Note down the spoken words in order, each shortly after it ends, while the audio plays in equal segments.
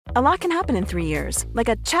A lot can happen in 3 years, like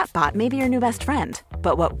a chatbot may be your new best friend.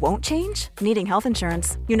 But what won't change? Needing health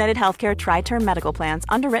insurance. United Healthcare Tri-Term Medical Plans,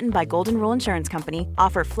 underwritten by Golden Rule Insurance Company,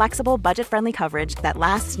 offer flexible, budget-friendly coverage that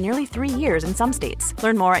lasts nearly 3 years in some states.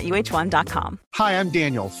 Learn more at uh1.com. Hi, I'm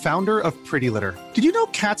Daniel, founder of Pretty Litter. Did you know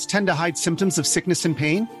cats tend to hide symptoms of sickness and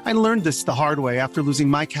pain? I learned this the hard way after losing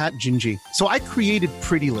my cat, Gingy. So I created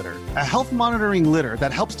Pretty Litter, a health monitoring litter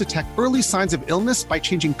that helps detect early signs of illness by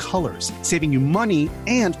changing colors, saving you money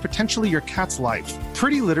and potentially your cat's life.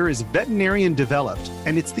 Pretty Litter is veterinarian developed,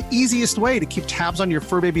 and it's the easiest way to keep tabs on your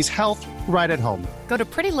fur baby's health right at home. Go to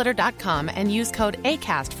prettylitter.com and use code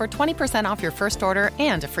ACAST for 20% off your first order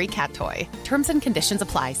and a free cat toy. Terms and conditions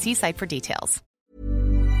apply. See site for details.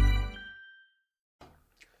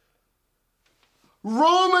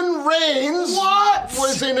 Roman Reigns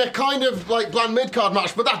was in a kind of like bland mid-card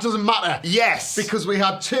match, but that doesn't matter. Yes. Because we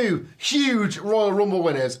had two huge Royal Rumble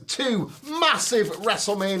winners, two massive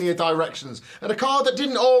WrestleMania directions, and a card that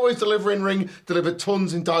didn't always deliver in ring, delivered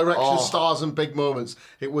tons in directions, stars and big moments.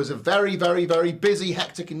 It was a very, very, very busy,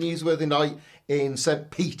 hectic and newsworthy night in St.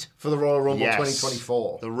 Pete for the Royal Rumble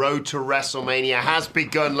 2024. The road to WrestleMania has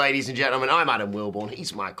begun, ladies and gentlemen. I'm Adam Wilborn,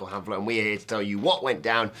 he's Michael Hamflett, and we're here to tell you what went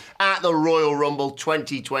down at the Royal Rumble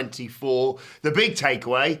 2024. The big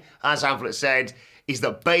takeaway, as Hamflett said, is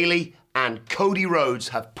that Bayley and Cody Rhodes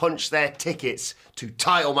have punched their tickets to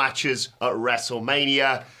title matches at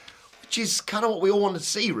WrestleMania, which is kind of what we all want to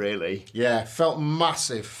see, really. Yeah, felt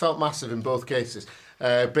massive in both cases.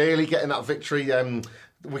 Bayley getting that victory,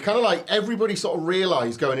 we kind of like, everybody sort of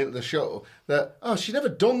realised going into the show that, she'd never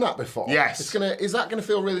done that before. Yes. Is that going to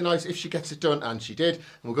feel really nice if she gets it done? And she did. And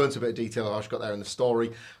we'll go into a bit of detail of how she got there in the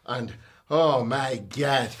story. And, oh my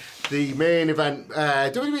God, the main event,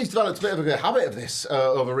 WWE's developed a bit of a habit of this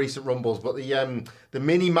over recent Rumbles, but the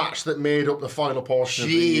mini match that made up the final portion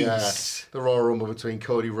of the Royal Rumble between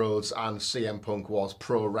Cody Rhodes and CM Punk was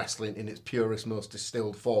pro wrestling in its purest, most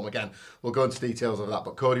distilled form. Again, we'll go into details of that,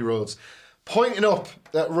 but Cody Rhodes pointing up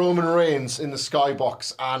at Roman Reigns in the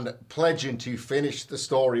skybox and pledging to finish the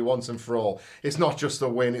story once and for all. It's not just the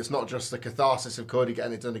win, it's not just the catharsis of Cody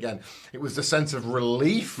getting it done again. It was the sense of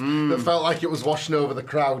relief that felt like it was washing over the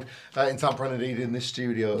crowd in Tampa and indeed in this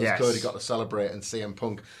studio as Cody got to celebrate and CM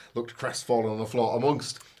Punk looked crestfallen on the floor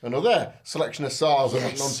amongst another selection of stars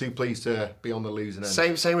and none too pleased to be on the losing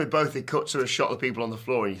end. Same with both. They cut to a shot of the people on the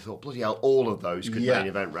floor and you thought, bloody hell, all of those could main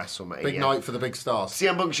event WrestleMania. Big night for the big stars.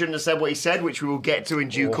 CM Punk shouldn't have said what he said, which we will get to in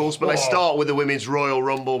due course, but let's start with the Women's Royal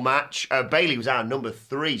Rumble match. Bayley was our number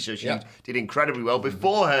 3, so she did incredibly well.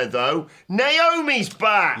 Before her, though, Naomi's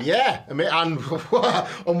back! Yeah, and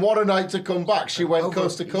what a night to come back. She went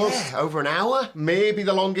coast to coast. Yeah, over an hour? Maybe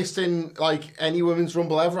the longest in like any Women's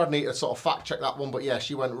Rumble ever. I'd need to sort of fact check that one, but yeah,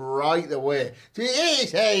 she went right the way to the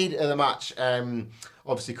side of the match.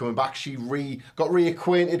 Obviously coming back, she got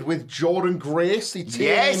reacquainted with Jordan Grace, the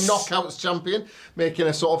TNA Knockouts champion, making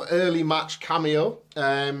a sort of early match cameo.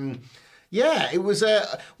 It was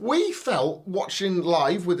we felt, watching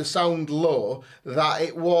live with the sound low, that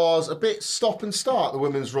it was a bit stop and start, the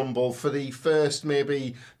Women's Rumble, for the first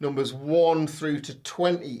maybe numbers 1 through to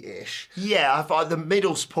 20-ish. Yeah, I thought the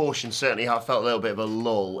middle portion certainly I felt a little bit of a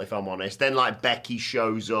lull, if I'm honest. Then, like, Becky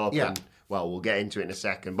shows up and... Well, we'll get into it in a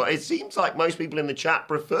second. But it seems like most people in the chat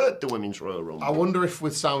preferred the Women's Royal Rumble. I wonder if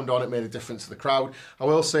with sound on it made a difference to the crowd. I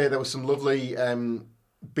will say there was some lovely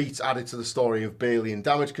beats added to the story of Bayley and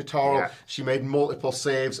Damage Control. Yeah. She made multiple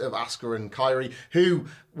saves of Asuka and Kairi, who,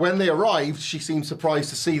 when they arrived, she seemed surprised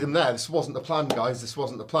to see them there. This wasn't the plan, guys. This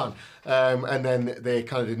wasn't the plan. And then they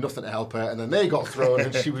kind of did nothing to help her. And then they got thrown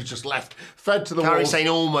and she was just left, fed to the Kairi walls. saying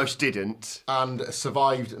almost didn't. And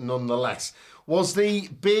survived nonetheless. Was the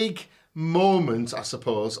big moment, I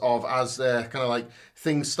suppose, of as kind of like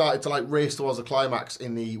things started to like race towards the climax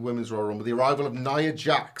in the Women's Royal Rumble, the arrival of Nia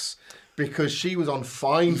Jax, because she was on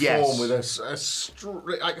fine form with a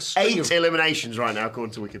string 8 eliminations right now,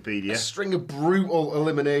 according to Wikipedia. A string of brutal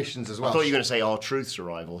eliminations as well. I thought you were going to say R-Truth's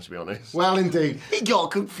arrival, to be honest. Well, indeed. He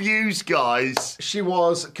got confused, guys. She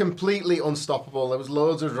was completely unstoppable. There was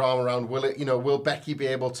loads of drama around, will Becky be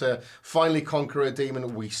able to finally conquer her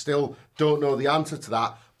demon? We still don't know the answer to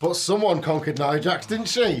that. But someone conquered Nia Jax, didn't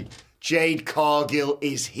she? Jade Cargill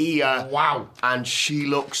is here. Wow. And she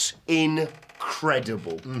looks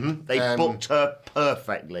incredible. Mm-hmm. They booked her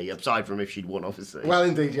perfectly, aside from if she'd won, obviously. Well,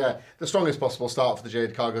 indeed, yeah. The strongest possible start for the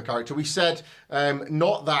Jade Cargill character. We said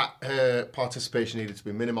not that her participation needed to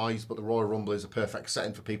be minimised, but the Royal Rumble is a perfect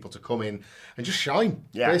setting for people to come in and just shine,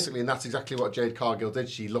 basically. And that's exactly what Jade Cargill did.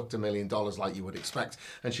 She looked $1 million like you would expect,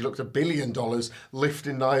 and she looked $1 billion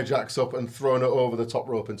lifting Nia Jax up and throwing her over the top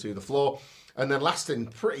rope into the floor. and then lasting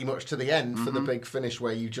pretty much to the end for the big finish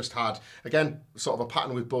where you just had, again, sort of a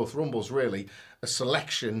pattern with both Rumbles, really, a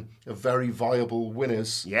selection of very viable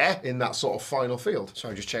winners in that sort of final field. So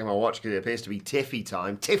I'm just checking my watch because it appears to be Tiffy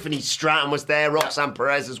time. Tiffany Stratton was there, Roxanne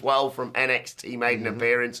Perez as well from NXT made an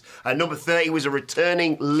appearance. Number 30 was a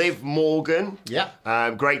returning Liv Morgan. Yeah.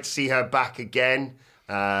 Great to see her back again.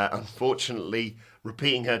 Unfortunately,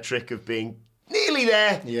 repeating her trick of being nearly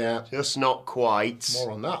there. Yeah. Just not quite.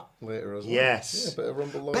 More on that later as well. Yes. Yeah, a bit of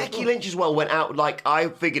Rumble. Becky Lynch as well went out, like, I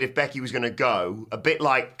figured if Becky was going to go, a bit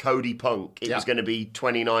like Cody Punk, it was going to be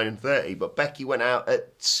 29 and 30, but Becky went out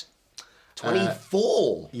at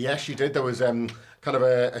 24. Yes, she did. There was kind of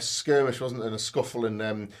a skirmish, wasn't there, and a scuffle,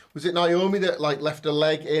 and was it Naomi that like left her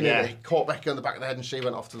leg in and it caught Becky on the back of the head and she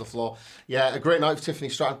went off to the floor. Yeah, a great night for Tiffany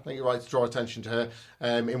Stratton. I think you're right to draw attention to her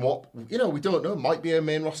in what, we don't know, might be a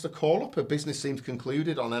main roster call-up. Her business seems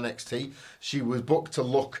concluded on NXT. She was booked to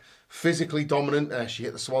look physically dominant. She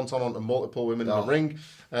hit the swanton onto multiple women in the ring.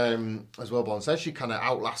 As Wilborn says, she kind of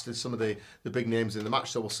outlasted some of the big names in the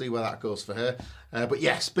match, so we'll see where that goes for her. But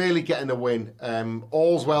yes, Bayley getting a win.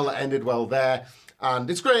 All's well that ended well there. And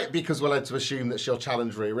it's great because we're led to assume that she'll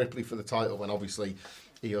challenge Rhea Ripley for the title when obviously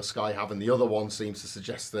Io Sky having the other one seems to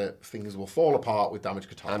suggest that things will fall apart with Damage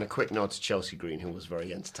Katana. And a quick nod to Chelsea Green, who was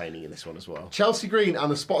very entertaining in this one as well. Chelsea Green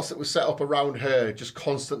and the spots that were set up around her just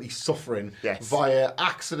constantly suffering via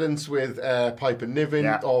accidents with Piper Niven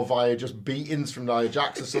or via just beatings from Nia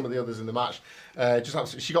Jax and some of the others in the match. Just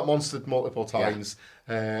absolutely, she got monstered multiple times.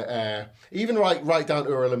 Even right down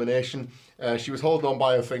to her elimination. She was holding on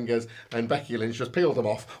by her fingers, and Becky Lynch just peeled them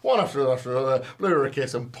off, one after another, blew her a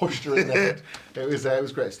kiss and pushed her in the head. It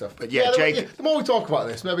was great stuff. But Jake, the more we talk about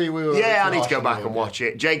this, maybe we will. Yeah, I need to go back and watch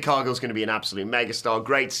it. Jade Cargill's going to be an absolute megastar.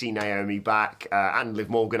 Great to see Naomi back, and Liv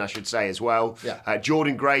Morgan, I should say, as well. Yeah.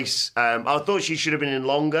 Jordan Grace, I thought she should have been in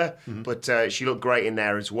longer, but she looked great in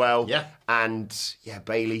there as well. Yeah. And,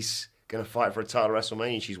 Bayley's going to fight for a title at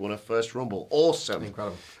WrestleMania. She's won her first Rumble. Awesome.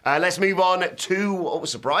 Incredible. Let's move on to,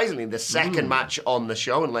 surprisingly, the second match on the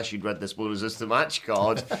show, unless you'd read the spoilers as the match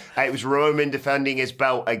card. It was Roman defending his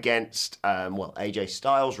belt against, AJ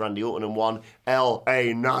Styles, Randy Orton, and one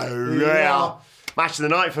L.A. Knight. Yeah. Match of the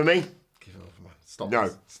night for me. Give it over, man. Stop. No.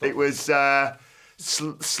 It was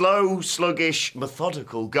slow, sluggish,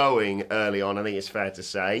 methodical going early on, I think it's fair to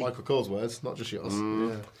say. Michael Cole's words, not just yours.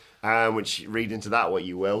 Which read into that what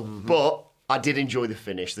you will. But I did enjoy the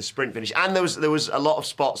finish, the sprint finish, and there was a lot of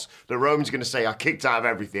spots that Roman's going to say I kicked out of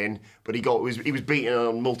everything, but he was beaten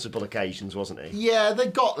on multiple occasions, wasn't he? Yeah, they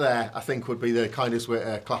got there, I think would be the kindest way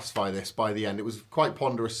to classify this by the end. It was quite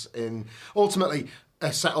ponderous in ultimately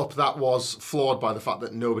a setup that was flawed by the fact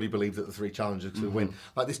that nobody believed that the three challengers could win.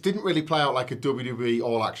 Like, this didn't really play out like a WWE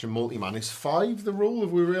all-action multi-man. Is 5 the rule?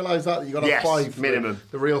 Have we realised that you got to have 5 minimum,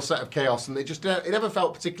 the real set of chaos? And it never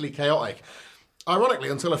felt particularly chaotic. Ironically,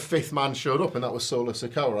 until a 5th man showed up, and that was Solo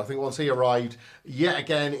Sikoa. I think once he arrived, yet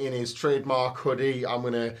again in his trademark hoodie, I'm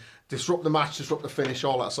going to disrupt the match, disrupt the finish,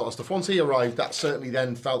 all that sort of stuff. Once he arrived, that certainly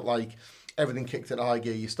then felt like everything kicked into high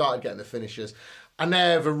gear. You started getting the finishes. I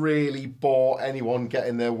never really bought anyone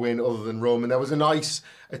getting their win other than Roman. There was a nice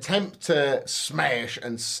attempt to smash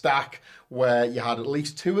and stack where you had at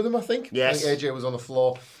least 2 of them, I think. Yes. I think AJ was on the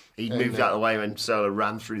floor. He moved out of the way when Solo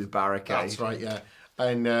ran through the barricade. That's right, yeah.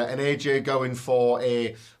 And AJ going for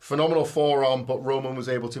a phenomenal forearm, but Roman was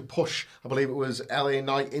able to push, I believe it was LA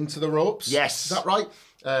Knight into the ropes. Yes. Is that right?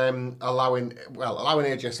 Allowing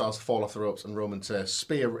AJ Styles to fall off the ropes and Roman to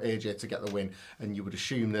spear AJ to get the win. And you would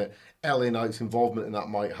assume that LA Knight's involvement in that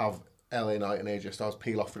might have LA Knight and AJ Styles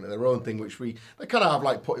peel off into their own thing, which they kind of have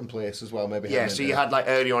like put in place as well. Maybe. Yeah, so you had like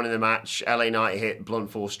early on in the match, LA Knight hit blunt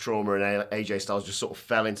force trauma and AJ Styles just sort of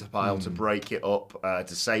fell into the pile to break it up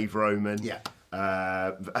to save Roman. Yeah.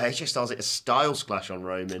 AJ Styles hit a Styles clash on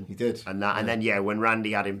Roman. He did. And then when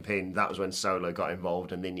Randy had him pinned, that was when Solo got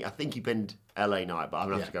involved. And then I think he pinned LA Knight, but I'm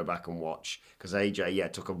going to have to go back and watch because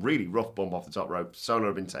AJ, took a really rough bump off the top rope.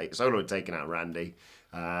 Solo had taken out Randy.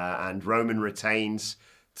 And Roman retains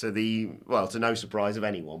to no surprise of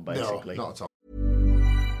anyone, basically. No, not at all.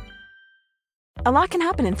 A lot can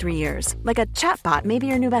happen in 3 years, like a chatbot may be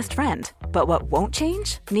your new best friend. But what won't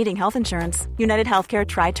change? Needing health insurance. United Healthcare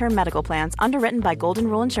Tri-Term Medical Plans, underwritten by Golden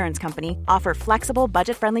Rule Insurance Company, offer flexible,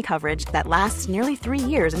 budget-friendly coverage that lasts nearly 3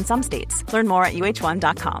 years in some states. Learn more at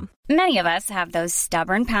uh1.com. Many of us have those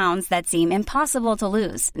stubborn pounds that seem impossible to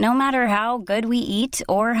lose, no matter how good we eat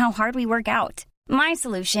or how hard we work out. My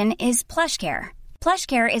solution is PlushCare.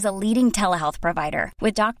 PlushCare is a leading telehealth provider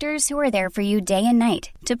with doctors who are there for you day and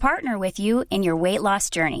night to partner with you in your weight loss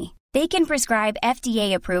journey. They can prescribe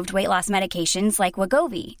FDA-approved weight loss medications like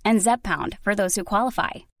Wegovy and Zepbound for those who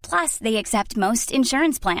qualify. Plus, they accept most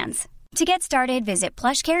insurance plans. To get started, visit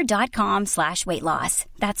plushcare.com/weightloss.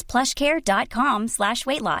 That's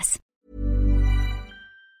plushcare.com/weightloss.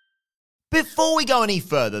 Before we go any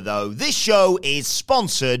further, though, this show is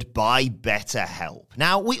sponsored by BetterHelp.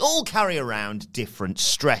 Now, we all carry around different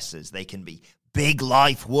stressors. They can be big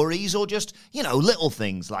life worries or just, little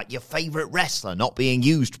things like your favourite wrestler not being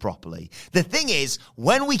used properly. The thing is,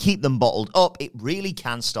 when we keep them bottled up, it really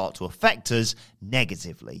can start to affect us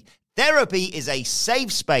negatively. Therapy is a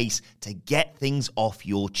safe space to get things off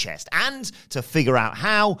your chest and to figure out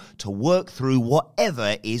how to work through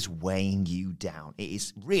whatever is weighing you down. It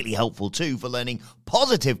is really helpful too for learning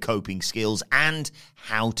positive coping skills and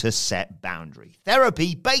how to set boundaries.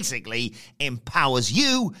 Therapy basically empowers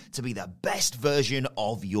you to be the best version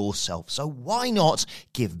of yourself. So why not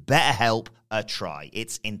give BetterHelp a try?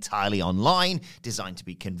 It's entirely online, designed to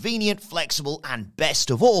be convenient, flexible, and best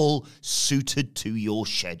of all, suited to your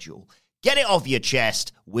schedule. Get it off your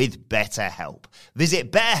chest with BetterHelp.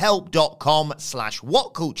 Visit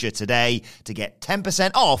betterhelp.com/whatculture today to get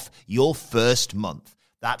 10% off your first month.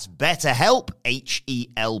 That's BetterHelp,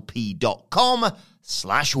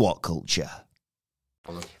 HELP.com/whatculture.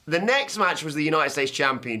 The next match was the United States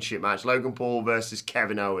Championship match, Logan Paul versus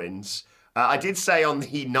Kevin Owens. I did say on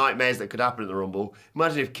the nightmares that could happen at the Rumble,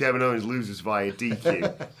 imagine if Kevin Owens loses via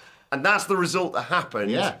DQ. And that's the result that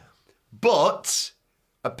happened. Yeah. But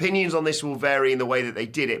opinions on this will vary in the way that they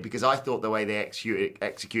did it, because I thought the way they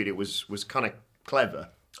executed it was kind of clever.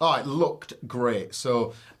 Oh, it looked great.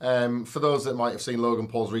 So, for those that might have seen Logan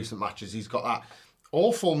Paul's recent matches, he's got that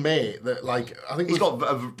awful mate that, I think he's got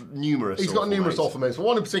numerous. He's got numerous awful mates, but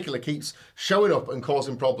one in particular keeps showing up and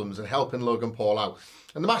causing problems and helping Logan Paul out.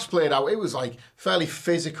 And the match played out. It was fairly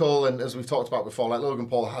physical, and as we've talked about before, Logan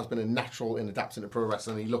Paul has been a natural in adapting to pro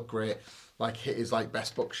wrestling. He looked great. Hit his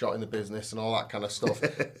best buckshot in the business and all that kind of stuff.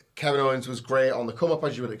 Kevin Owens was great on the come up,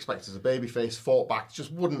 as you would expect as a babyface. Fought back,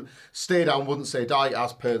 just wouldn't stay down, wouldn't say die,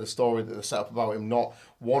 as per the story that they set up about him not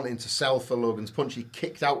wanting to sell for Logan's punch. He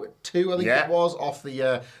kicked out at 2, I think it was, off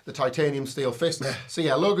the titanium steel fist. So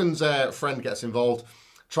yeah, Logan's friend gets involved.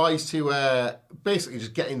 Tries to basically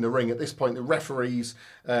just get in the ring. At this point, the referees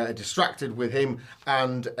are distracted with him,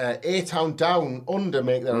 and A-Town Down Under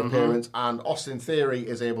make their appearance, and Austin Theory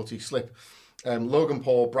is able to slip Logan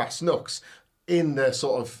Paul brass knucks. In the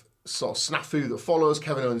sort of snafu that follows,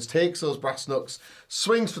 Kevin Owens takes those brass knucks,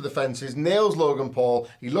 swings for the fences, nails Logan Paul.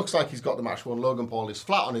 He looks like he's got the match won. Logan Paul is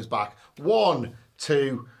flat on his back. 1,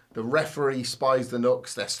 2... The referee spies the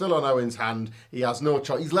knucks. They're still on Owens' hand. He has no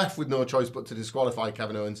choice. He's left with no choice but to disqualify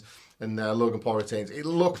Kevin Owens, and Logan Paul retains. It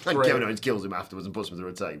looked great. And Kevin Owens kills him afterwards and puts him through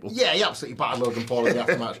a table. Yeah, he absolutely battered Logan Paul in the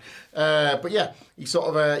aftermatch. But yeah, he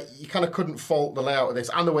you kind of couldn't fault the layout of this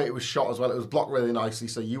and the way it was shot as well. It was blocked really nicely,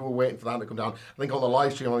 so you were waiting for the hand to come down. I think on the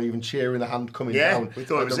live stream, I'm even cheering the hand coming down. Yeah, we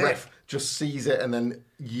thought it was the ref just sees it, and then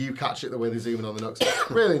you catch it the way they're zooming on the knucks.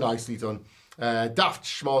 Really nicely done. Daft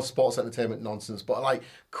schmaltz sports entertainment nonsense, but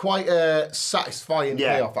quite a satisfying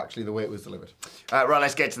payoff, actually, the way it was delivered. Right,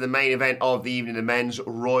 let's get to the main event of the evening, the men's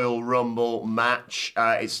Royal Rumble match.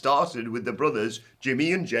 It started with the brothers,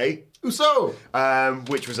 Jimmy and Jay Uso,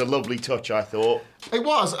 which was a lovely touch, I thought. It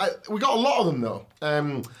was. We got a lot of them, though.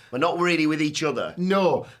 But not really with each other.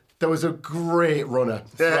 No. There was a great runner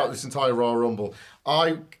throughout this entire Royal Rumble.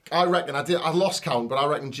 I reckon, I lost count, but I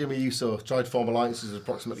reckon Jimmy Uso tried to form alliances with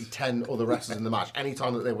approximately 10 other wrestlers in the match.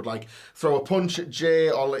 Anytime that they would throw a punch at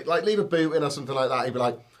Jay or leave a boot in or something like that, he'd be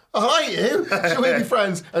like, "Oh, hi you, shall we be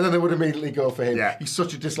friends?" And then they would immediately go for him. Yeah. He's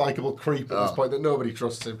such a dislikable creep at this point that nobody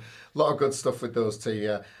trusts him. A lot of good stuff with those two,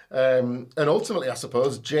 yeah. And ultimately, I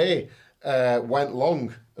suppose, Jay went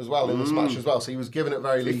long as well in this match as well, so he was given at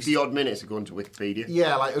very least 50-odd minutes according to Wikipedia.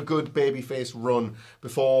 Yeah, a good babyface run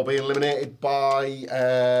before being eliminated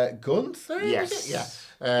by Gunther. Yes. Yeah.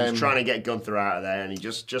 He was trying to get Gunther out of there, and he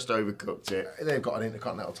just overcooked it. They've got an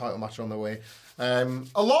Intercontinental title match on their way. A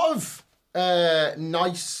lot of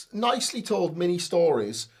nicely told mini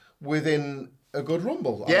stories within a good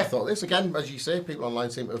Rumble. I thought this, again, as you say, people online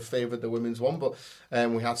seem to have favoured the women's one, but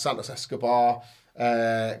we had Santos Escobar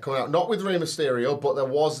coming out, not with Rey Mysterio, but there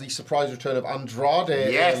was the surprise return of Andrade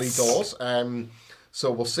early doors.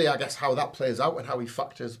 So we'll see, I guess, how that plays out and how he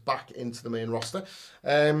factors back into the main roster.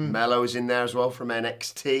 Melo's in there as well from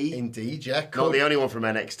NXT. Indeed, yeah. Not the only one from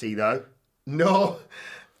NXT, though. No.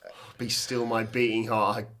 Be still my beating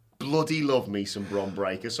heart. I bloody love me some Braun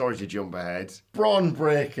Breaker. Sorry to jump ahead. Braun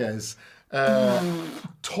Breakers.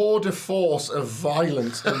 Tour de force of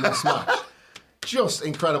violence in this match. Just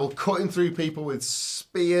incredible, cutting through people with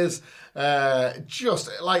spears, just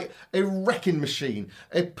like a wrecking machine.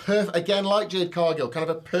 Again, like Jade Cargill, kind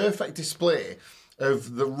of a perfect display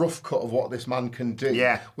of the rough cut of what this man can do.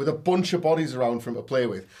 Yeah. With a bunch of bodies around for him to play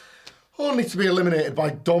with. Only to be eliminated by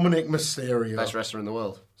Dominic Mysterio. Best wrestler in the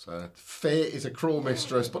world. So Fate is a cruel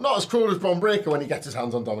mistress, but not as cruel as Braun Breaker when he gets his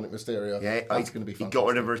hands on Dominic Mysterio. yeah, That's going to be fantastic. He got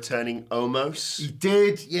rid of a returning Omos. He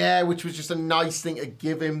did, yeah, which was just a nice thing to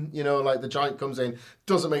give him. You know, like the Giant comes in,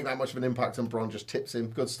 doesn't make that much of an impact, and Braun just tips him.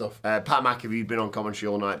 Good stuff. Pat McAfee had been on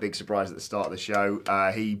commentary all night. Big surprise at the start of the show.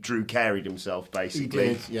 He Drew carried himself, basically.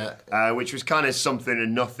 He did, yeah. Which was kind of something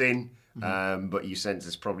and nothing. But you sense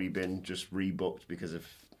it's probably been just rebooked because of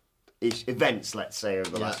events, let's say, over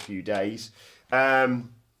the last few days.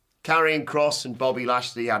 Karrion Kross and Bobby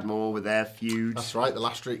Lashley had more with their feud. That's right, the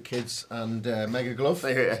Last Street Kids and Mega Glove.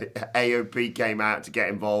 AOP came out to get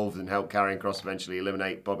involved and help Karrion Kross eventually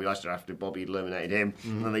eliminate Bobby Lashley after Bobby eliminated him.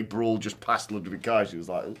 And then they brawled just past Ludwig Kaiser. She was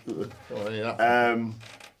like,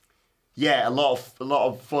 a lot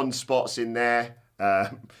of fun spots in there.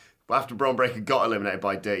 After Braun Breaker got eliminated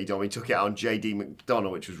by Dirty Dom, he took it out on JD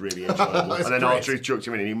McDonough, which was really enjoyable. And then R-Truth chucked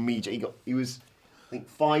him in, and immediately he was, I think,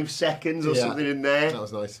 5 seconds or something in there. That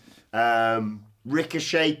was nice.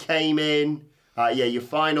 Ricochet came in. Your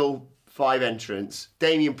final 5 entrants: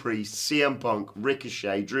 Damian Priest, CM Punk,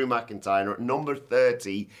 Ricochet, Drew McIntyre, and at number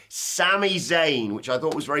 30, Sami Zayn, which I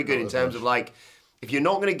thought was very good in terms of like, if you're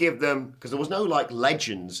not going to give them, because there was no like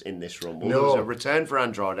legends in this Rumble. No. There was a return for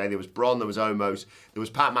Andrade, there was Braun, there was Omos, there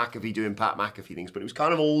was Pat McAfee doing Pat McAfee things, but it was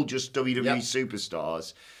kind of all just WWE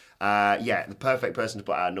superstars. The perfect person to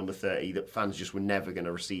put out at number 30 that fans just were never going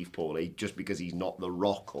to receive poorly just because he's not The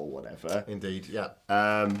Rock or whatever. Indeed, yeah.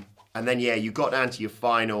 And then, you got down to your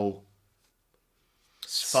final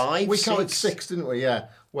 5, We counted 6, didn't we? Yeah.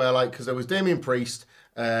 Well, because there was Damian Priest,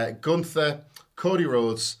 Gunther, Cody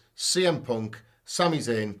Rhodes, CM Punk, Sami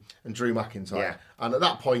Zayn, and Drew McIntyre. Yeah. And at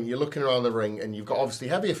that point, you're looking around the ring, and you've got obviously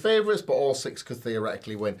heavier favourites, but all 6 could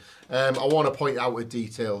theoretically win. I want to point out a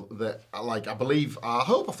detail that, I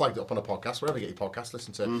hope I flagged it up on a podcast, wherever you get your podcast,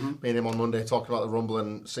 listen to me and him on Monday talking about the Rumble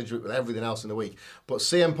and Sidgwick with everything else in the week. But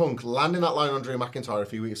CM Punk landing that line on Drew McIntyre a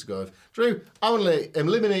few weeks ago of, Drew, I want to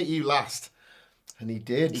eliminate you last. And he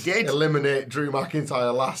did eliminate Drew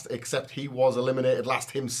McIntyre last, except he was eliminated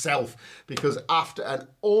last himself, because after an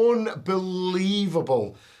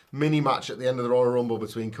unbelievable mini-match at the end of the Royal Rumble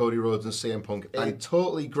between Cody Rhodes and CM Punk, a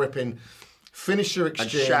totally gripping finisher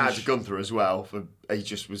exchange. And shout out to Gunther as well, he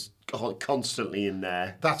just was constantly in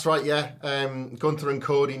there. That's right, yeah. Gunther and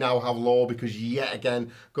Cody now have law because yet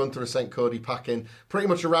again, Gunther has sent Cody packing. Pretty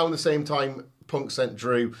much around the same time Punk sent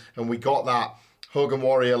Drew, and we got that Hogan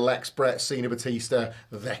Warrior, Lex Brett, Cena Batista.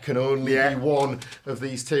 There can only be one of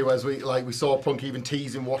these two, as we saw Punk even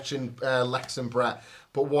teasing watching Lex and Brett.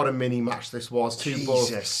 But what a mini match this was. Two both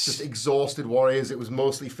just exhausted warriors. It was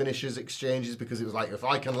mostly finishers, exchanges, because it was like, if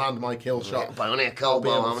I can land my kill shot, I'll be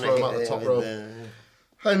able to throw him out the top rope.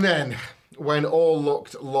 And then, when all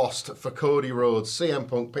looked lost for Cody Rhodes, CM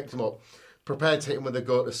Punk picked him up, prepared to hit him with a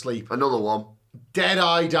go to sleep. Another one. Dead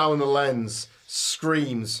eye down the lens,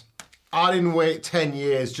 screams, I didn't wait 10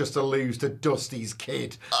 years just to lose to Dusty's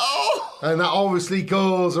kid. Oh! And that obviously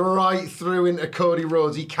goes right through into Cody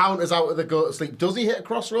Rhodes. He counters out of the go to sleep. Does he hit a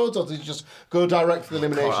crossroads or does he just go direct to the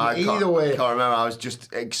elimination? Either way. I can't remember. I was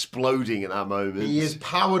just exploding at that moment. He is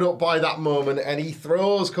powered up by that moment and he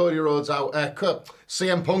throws Cody Rhodes out,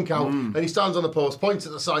 CM Punk out, and he stands on the post, points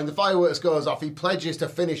at the sign, the fireworks goes off. He pledges to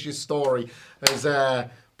finish his story as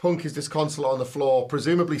Punk is disconsolate on the floor,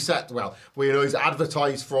 presumably set, we know he's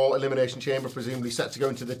advertised for Elimination Chamber, presumably set to go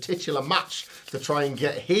into the titular match to try and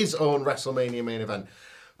get his own WrestleMania main event.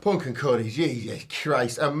 Punk and Cody, Jesus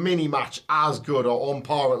Christ, a mini match as good, or on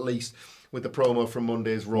par at least, with the promo from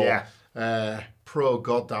Monday's Raw. Yeah. Pro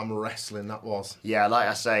goddamn wrestling, that was. Yeah, like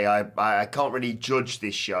I say, I can't really judge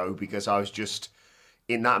this show because I was just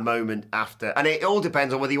in that moment after, and it all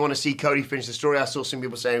depends on whether you want to see Cody finish the story. I saw some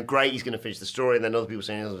people saying, great, he's going to finish the story, and then other people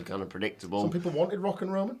saying, this is kind of predictable. Some people wanted Rock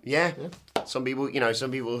and Roman. Yeah. Some people,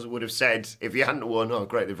 would have said, if he hadn't won, oh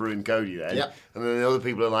great, they've ruined Cody then. Yeah. And then the other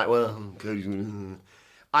people are like, well, Cody's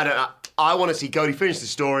I don't know. I want to see Cody finish the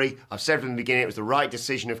story. I've said from the beginning it was the right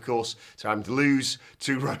decision, of course, to have him to lose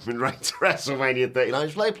to Roman Reigns at WrestleMania 39.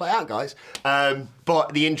 Just play out, guys.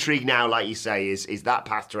 But the intrigue now, like you say, is that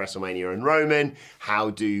path to WrestleMania and Roman? How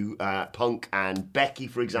do Punk and Becky,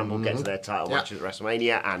 for example, get to their title matches at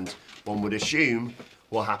WrestleMania? And one would assume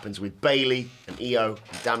what happens with Bayley and Io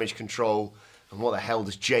and Damage Control And what the hell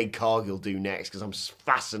does Jade Cargill do next? Because I'm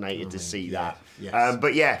fascinated to see that. Yes.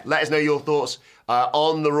 But yeah, let us know your thoughts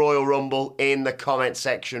on the Royal Rumble in the comment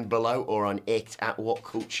section below, or on it at What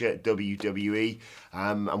Culture WWE.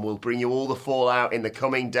 And we'll bring you all the fallout in the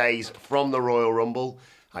coming days from the Royal Rumble.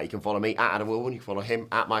 You can follow me at Adam Wilburn. You can follow him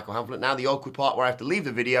at Michael Hamflett. Now the awkward part where I have to leave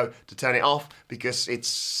the video to turn it off because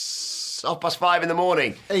it's 5:30 in the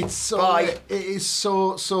morning. It's so late. It is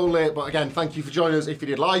so late. But again, thank you for joining us if you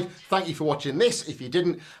did live. Thank you for watching this if you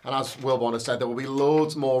didn't. And as Wilborn has said, there will be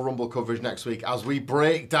loads more Rumble coverage next week as we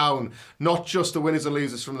break down not just the winners and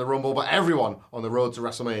losers from the Rumble, but everyone on the road to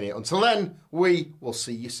WrestleMania. Until then, we will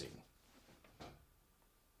see you soon.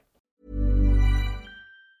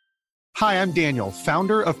 Hi, I'm Daniel,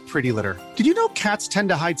 founder of Pretty Litter. Did you know cats tend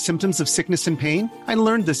to hide symptoms of sickness and pain? I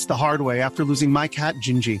learned this the hard way after losing my cat,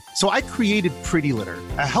 Gingy. So I created Pretty Litter,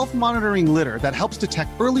 a health monitoring litter that helps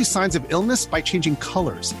detect early signs of illness by changing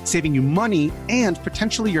colors, saving you money and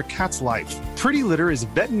potentially your cat's life. Pretty Litter is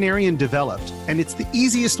veterinarian developed, and it's the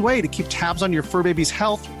easiest way to keep tabs on your fur baby's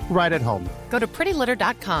health right at home. Go to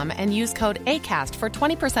prettylitter.com and use code ACAST for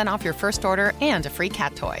 20% off your first order and a free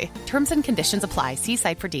cat toy. Terms and conditions apply. See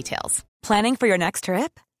site for details. Planning for your next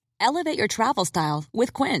trip? Elevate your travel style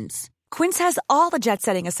with Quince. Quince has all the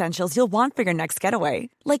jet-setting essentials you'll want for your next getaway,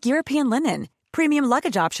 like European linen, premium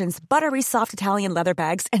luggage options, buttery soft Italian leather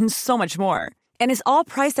bags, and so much more. And is all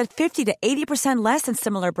priced at 50 to 80% less than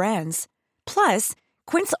similar brands. Plus,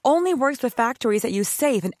 Quince only works with factories that use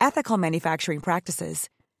safe and ethical manufacturing practices.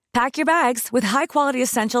 Pack your bags with high-quality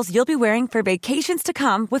essentials you'll be wearing for vacations to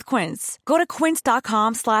come with Quince. Go to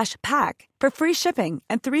quince.com/pack for free shipping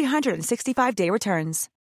and 365-day returns.